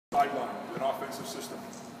sideline with an offensive system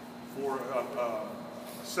for a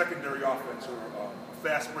secondary offense or a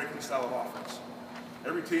fast-breaking style of offense.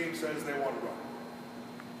 Every team says they want to run.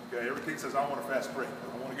 Okay, every team says, I want a fast break.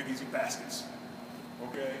 I want to get easy baskets.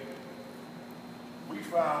 Okay? We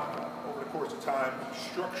found, over the course of time,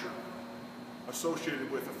 structure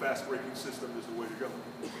associated with a fast-breaking system is the way to go.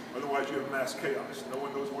 Otherwise, you have mass chaos. No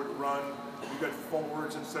one knows where to run. You got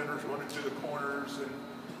forwards and centers running to the corners, and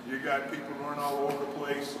you got people running all over the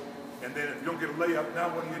place. And then if you don't get a layup, now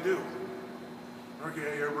what do?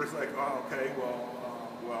 Okay, everybody's like, oh, okay,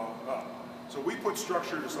 So we put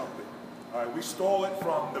structure to something. We stole it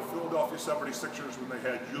from the Philadelphia 76ers when they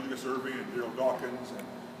had Julius Erving and Daryl Dawkins and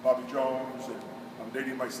Bobby Jones, and I'm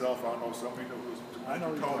dating myself, I don't know, somebody knows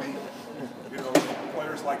Tony, you know,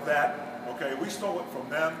 players like that. Okay, we stole it from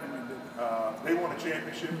them. They won a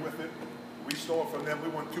championship with it. We stole it from them. We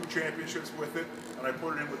won 2 championships with it, and I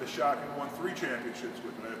put it in with the Shock and won 3 championships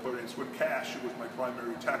with it. I put it in with Cash, who was my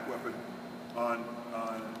primary attack weapon on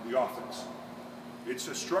the offense. It's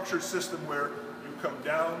a structured system where you come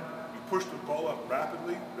down, push the ball up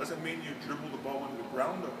rapidly. Doesn't mean you dribble the ball into the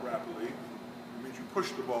ground up rapidly. It means you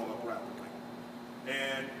push the ball up rapidly.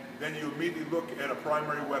 And then you immediately look at a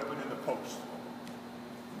primary weapon in the post.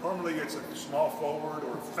 Normally it's a small forward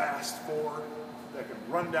or a fast forward that can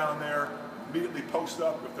run down there, immediately post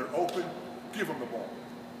up. If they're open, give them the ball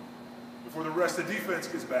before the rest of the defense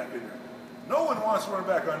gets back in there. No one wants to run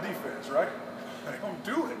back on defense, right? They don't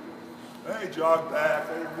do it. They jog back,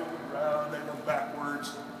 they move around, they run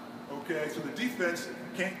backwards. Okay, so the defense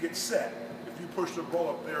can't get set if you push the ball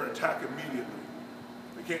up there and attack immediately.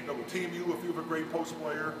 They can't double team you if you have a great post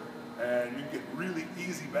player, and you get really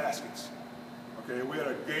easy baskets. Okay, we had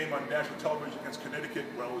a game on national television against Connecticut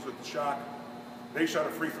when I was with the Shock. They shot a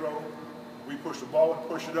free throw. We pushed the ball and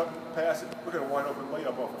pushed it up, pass it. Look at a wide open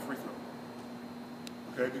layup off a free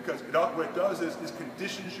throw. Okay, because what it does is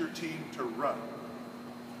conditions your team to run.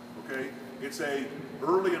 Okay, it's a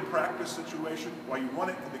early in practice situation. While you run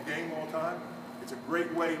it in the game all the time, it's a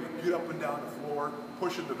great way to get up and down the floor,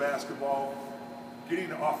 pushing the basketball, getting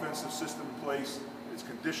the offensive system in place. It's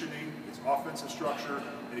conditioning, it's offensive structure,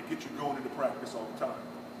 and it gets you going into practice all the time.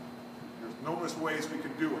 There's numerous ways we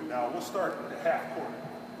can do it. Now, we'll start at the half court.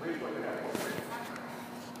 Ladies, look at half court.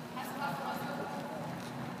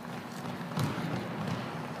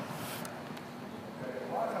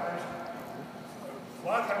 A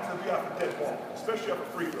lot of times they'll be off a dead ball, especially off of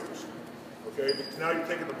free throws. Okay, because now you're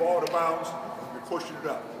taking the ball out of bounds, you're pushing it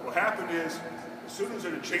up. What happened is, as soon as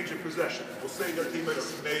there's a change of possession, we'll say their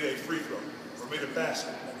teammate made a free throw or made a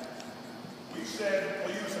basket. We said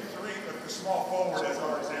we'll use the small forward as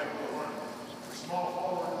our example of running. The small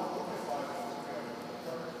forward will look at 5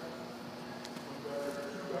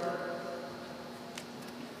 2 guard,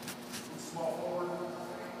 small forward.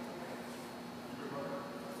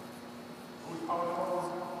 Who's power forward?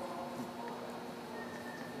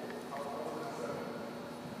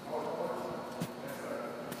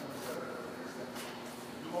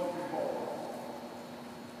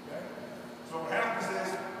 So what happens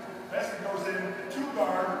is, basket goes in 2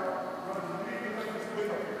 guard, runs immediately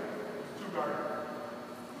with up here. 2 guard.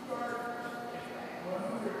 2 guard.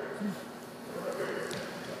 1 here.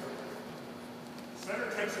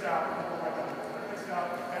 Center takes it out. Center takes it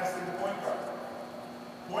out and passes it to point guard.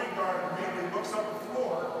 Point guard immediately looks up the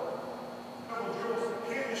floor. Double dribbles.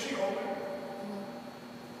 Is she open?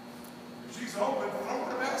 If she's open, throw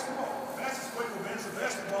her the basketball. The fastest way to advance the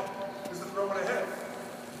basketball is to throw it ahead.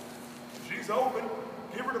 She's open,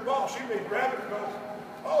 give her the ball. She may grab it and go,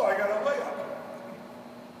 oh, I got a layup.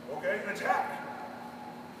 Okay, and attack.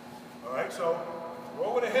 All right, so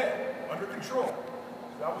throw it ahead, under control.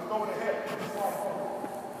 So now we're going ahead. She's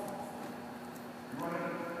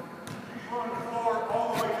running the floor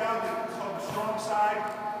all the way down to the strong side.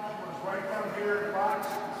 She runs right down here in the box.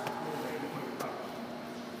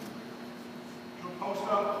 She'll post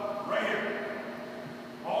up right here.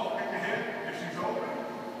 Ball pick ahead. If she's open,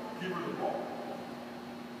 give her the ball.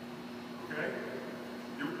 Okay?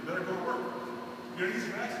 Let her go to work. Get an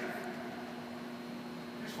easy basket.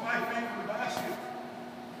 Just 5 feet from the basket.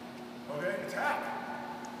 Okay? Attack.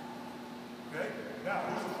 Okay? Now,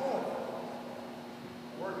 who's the 4?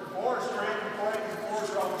 Working 4 is straight in play, because 4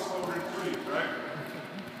 is always slower than 3, right?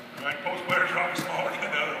 Right? Post players are always smaller than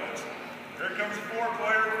the other ones. Here comes the 4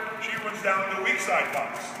 player. She runs down to the weak side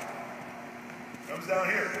box. Comes down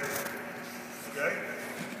here. Okay?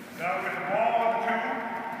 Now with the ball on the 2,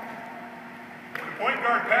 when the point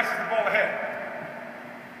guard passes the ball ahead,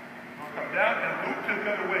 we'll come down and loop to the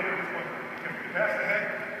other way. If you pass it ahead,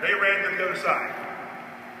 they ran to the other side.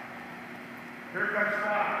 Here comes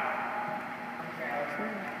 5.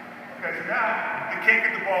 now they can't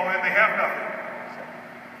get the ball in, they have nothing.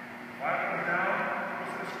 5 comes down, goes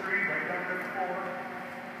to the screen, right down there to 4.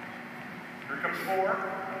 Here comes 4.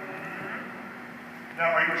 Now,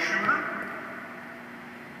 are you a shooter?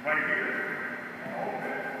 Right here. Oh,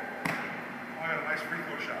 okay. Oh, I got a nice free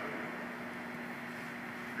throw shot.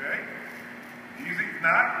 Okay? Easy. If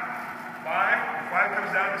not, 5. 5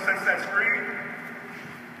 comes down and sets that screen.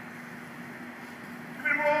 Give me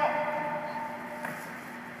the ball.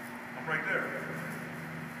 I'm right there.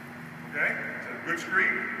 Okay? It's a good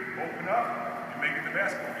screen. Open up. You make it the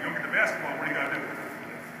basketball. If you don't get the basketball, what do you got to do?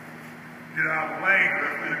 Get out of the lane.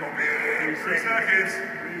 Referee go, 3 seconds.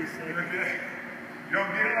 3 seconds. Okay. You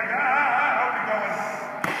don't get it like, I'll be going.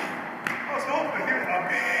 Oh, it's open. Here,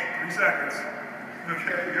 3 seconds.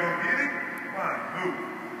 Okay, you don't get it? Come on, move.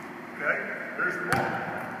 Okay, there's the ball.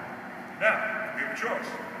 Now, we have a choice.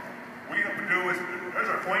 What you have to do is, there's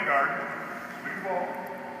our point guard. Swing the ball.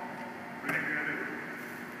 What do you think you're going to do?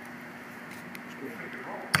 Take the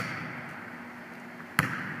ball.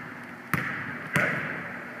 Okay?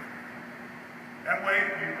 That way,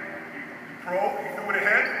 you probe, you throw it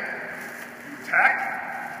ahead, you attack,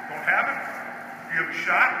 don't have it, you have a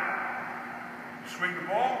shot, you swing the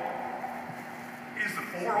ball. Is the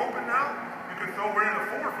 4 open now? You can throw right in the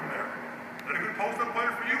 4 from there. Is that a good post-up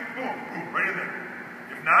player for you? Boom, boom, right in there.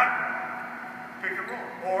 If not, pick and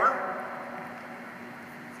roll. Or,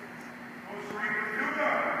 go screen with the 2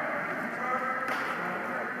 guard.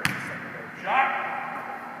 Shot.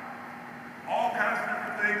 All kinds of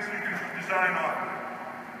different things you can design off of.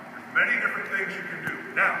 There's many different things you can do.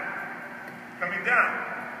 Now, coming down,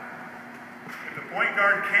 if the point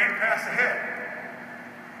guard can't pass ahead,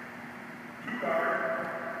 2 guard,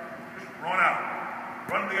 just run out.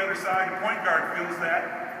 Run to the other side, the point guard feels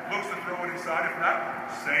that, looks to throw it inside. If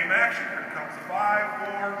not, same action. Here comes the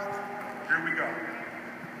 5, 4, here we go.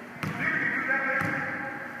 See if you can do that later?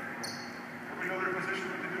 We know their position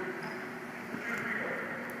what to do. Here we go.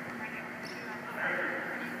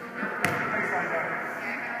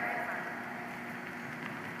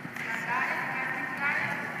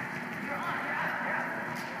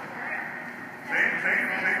 Same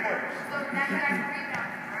place. So that guy's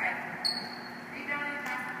rebounding, right? Rebounding,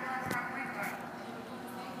 basketball, is not point guard.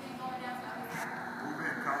 Same thing going down to the other side. Move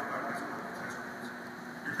in, count back this way.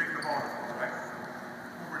 You're taking the ball, right?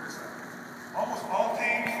 Move in this side. Almost all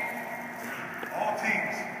teams,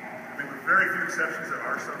 I mean, with very few exceptions that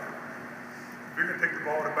are some, if you're going to take the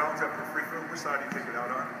ball out of bounds after the free throw, which side do you take it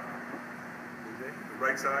out on? The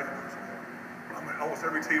right side? I mean, almost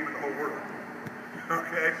every team in the whole world.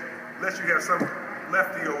 Okay? Unless you have some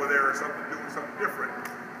lefty over there or something doing something different.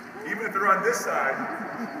 Even if they're on this side,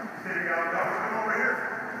 hitting out, come over here.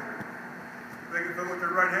 They can throw with their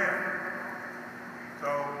right hand. So,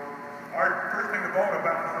 our first thing the ball to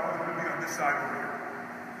bounce is always going to be on this side over here.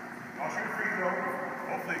 I'll shoot a free throw.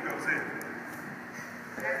 Hopefully it goes in.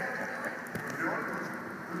 What are you doing?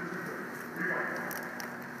 Where are you going?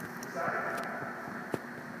 This side?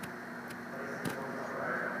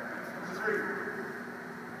 This is 3.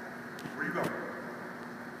 Where you going?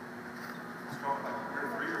 Let's go like you're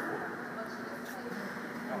 3 or 4.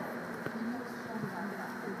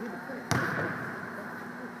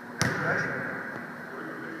 Okay, ready? Where are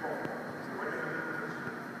you going? Big ball. So wait a minute.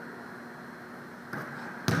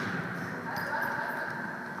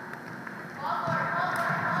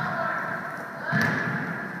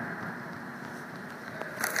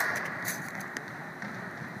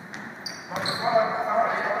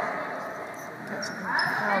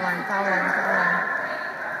 Foul line.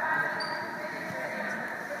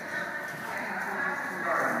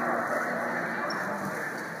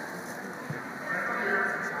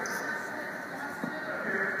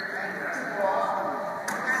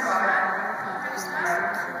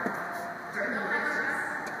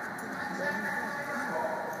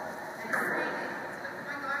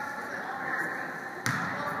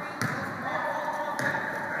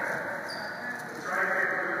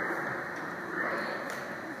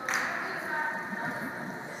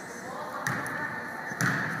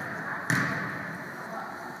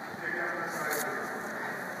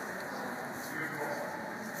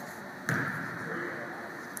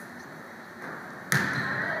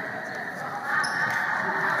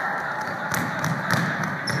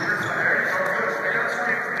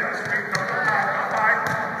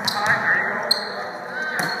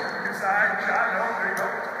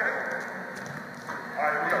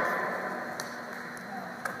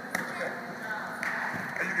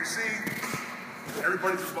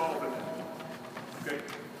 Everybody's involved in it. Okay?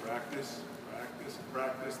 Practice, practice,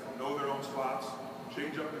 practice. They'll know their own spots.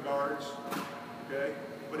 Change up the guards. Okay?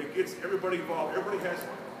 But it gets everybody involved. Everybody has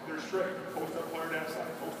their straight. Post up player that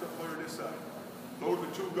side, post up player this side. Those are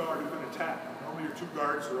the two guards who can attack. Normally your two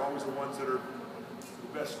guards are always the ones that are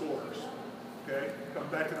the best scorers. Okay? Come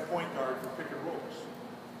back to the point guard for pick and rolls.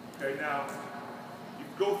 Okay, now, you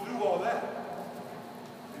go through all that.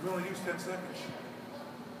 You only use 10 seconds.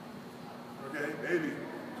 Okay, maybe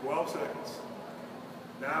 12 seconds.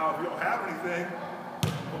 Now, if you don't have anything,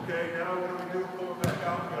 okay, now what do? Pull it back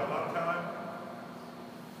out. We got a lot of time.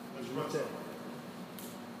 Let's run some.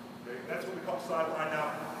 Okay, that's what we call sideline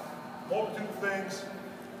now. Multitude of things.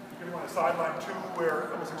 You can run a sideline 2 where,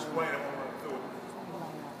 let's explain it, I won't run through it.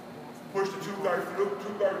 Push the two guard through.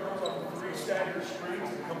 Two guard comes up with 3 staggered screens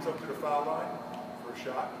and comes up to the foul line for a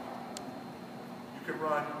shot. You can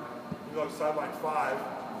run, sideline 5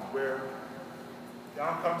 where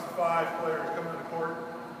down comes the 5 players coming to the court,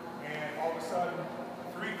 and all of a sudden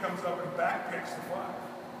 3 comes up and back picks the 5.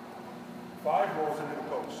 5 rolls into the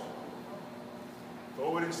post.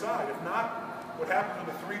 Throw it inside. If not, what happens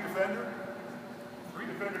with a 3 defender? 3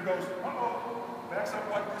 defender goes, uh-oh, backs up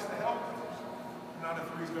like this to help. Now the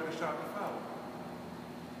 3's going to shot the foul.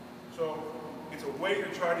 So it's a way to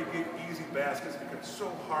try to get easy baskets because it's so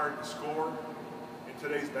hard to score in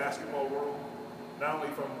today's basketball world. Not only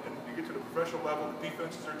from, you get to the professional level, the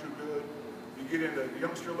defenses are too good. You get into the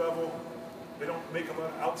youngster level, they don't make a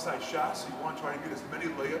lot of outside shots, so you want to try to get as many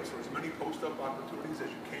layups or as many post-up opportunities as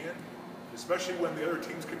you can, especially when the other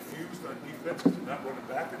team's confused on defense because they're not running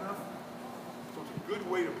back enough. So it's a good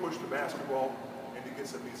way to push the basketball and to get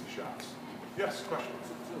some easy shots. Yes, question.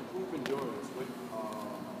 To improve endurance, what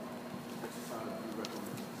exercise do you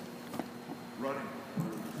recommend? Running.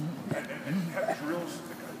 And have drills,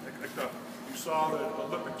 like you saw the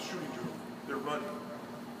Olympic shooting drill. They're running.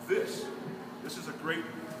 This is a great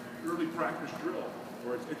early practice drill,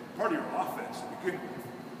 where it's part of your offense to begin with.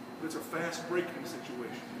 But it's a fast breaking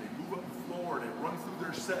situation. They move up the floor, they run through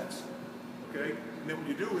their sets. Okay? And then what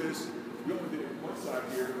you do is, we only did it one side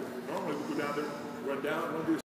here. Normally we go down there, run down, run do